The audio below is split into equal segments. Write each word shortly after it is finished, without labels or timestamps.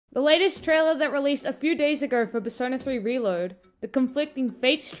The latest trailer that released a few days ago for Persona 3 Reload, the Conflicting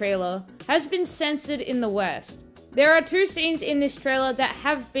Fates trailer, has been censored in the West. There are two scenes in this trailer that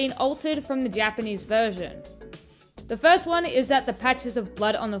have been altered from the Japanese version. The first one is that the patches of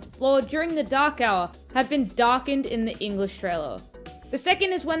blood on the floor during the Dark Hour have been darkened in the English trailer. The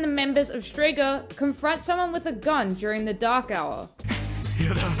second is when the members of Strega confront someone with a gun during the Dark Hour.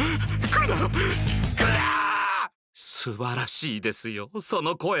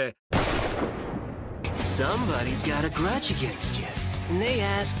 Somebody's got a grudge against you, and they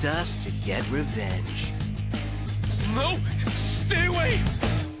asked us to get revenge. No! Stay away!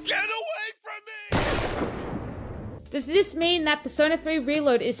 Get away from me! Does this mean that Persona 3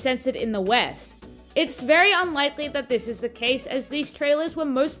 Reload is censored in the West? It's very unlikely that this is the case, as these trailers were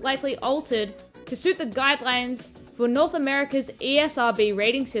most likely altered to suit the guidelines for North America's ESRB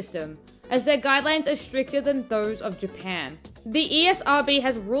rating system, as their guidelines are stricter than those of Japan. The ESRB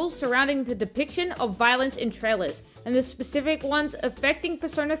has rules surrounding the depiction of violence in trailers, and the specific ones affecting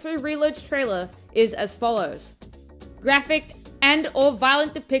Persona 3 Reload's trailer is as follows. Graphic and/or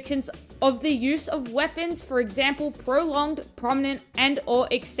violent depictions of the use of weapons, for example prolonged, prominent and/or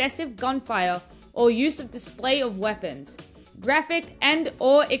excessive gunfire or use of display of weapons. Graphic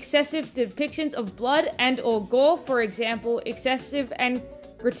and/or excessive depictions of blood and/or gore, for example excessive and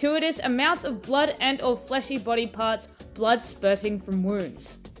gratuitous amounts of blood and/or fleshy body parts, blood spurting from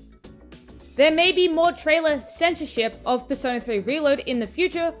wounds. There may be more trailer censorship of Persona 3 Reload in the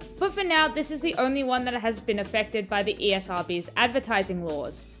future, but for now this is the only one that has been affected by the ESRB's advertising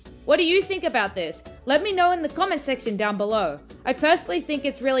laws. What do you think about this? Let me know in the comment section down below. I personally think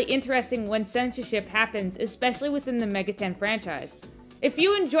it's really interesting when censorship happens, especially within the Mega 10 franchise. If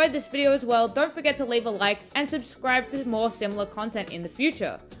you enjoyed this video as well, don't forget to leave a like and subscribe for more similar content in the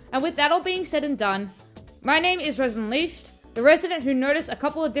future. And with that all being said and done, my name is Unleashed, the resident who noticed a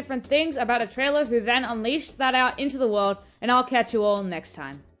couple of different things about a trailer who then unleashed that out into the world, and I'll catch you all next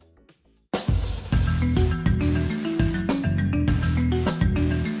time.